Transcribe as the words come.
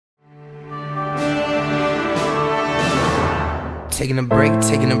Taking a break,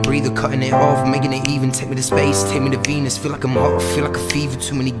 taking a breather, cutting it off, making it even. Take me to space, take me to Venus. Feel like I'm hot, feel like a fever.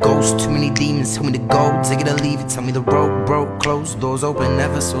 Too many ghosts, too many demons. Tell me to go, take it or leave it. Tell me the road broke, closed doors open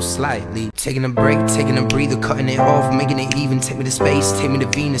ever so slightly. Taking a break, taking a breather, cutting it off, making it even. Take me to space, take me to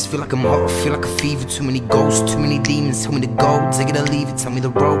Venus. Feel like I'm hot, feel like a fever. Too many ghosts, too many demons. Tell me to go, take it or leave it. Tell me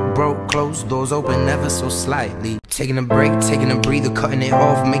the road broke, closed doors open ever so slightly. Taking a break, taking a breather, cutting it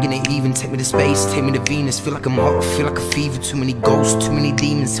off, making it even. Take me to space, take me to Venus. Feel like I'm hot, feel like a fever. Too many ghosts, too many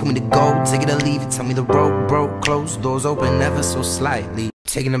demons. Tell me to go, take it or leave it. Tell me the road broke, closed doors open ever so slightly.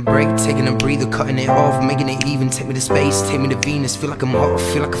 Taking a break, taking a breather, cutting it off, making it even. Take me to space, take me to Venus. Feel like I'm hot,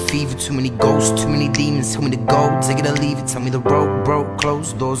 feel like a fever. Too many ghosts, too many demons. Tell me to go, take it or leave it. Tell me the road broke,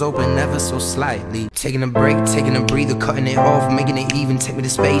 closed doors open ever so slightly. Taking a break, taking a breather, cutting it off, making it even. Take me to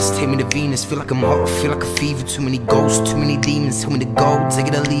space, take me to Venus. Feel like I'm hot, feel like a fever. Too many ghosts, too many demons. Tell me to go, take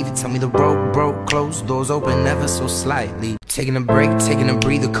it or leave it. Tell me the road broke, closed doors open ever so slightly. Taking a break, taking a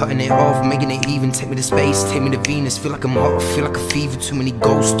breather, cutting it off, making it even. Take me to space, take me to Venus. Feel like I'm hot, feel like a fever. Too many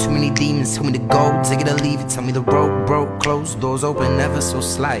ghosts, too many demons. Tell me to go, take it or leave it. Tell me the road broke, closed doors open ever so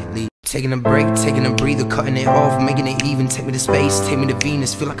slightly. Taking a break, taking a breather, cutting it off, making it even. Take me to space, take me to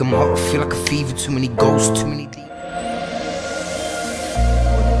Venus. Feel like I'm hot, feel like a fever. Too many ghosts, too many demons.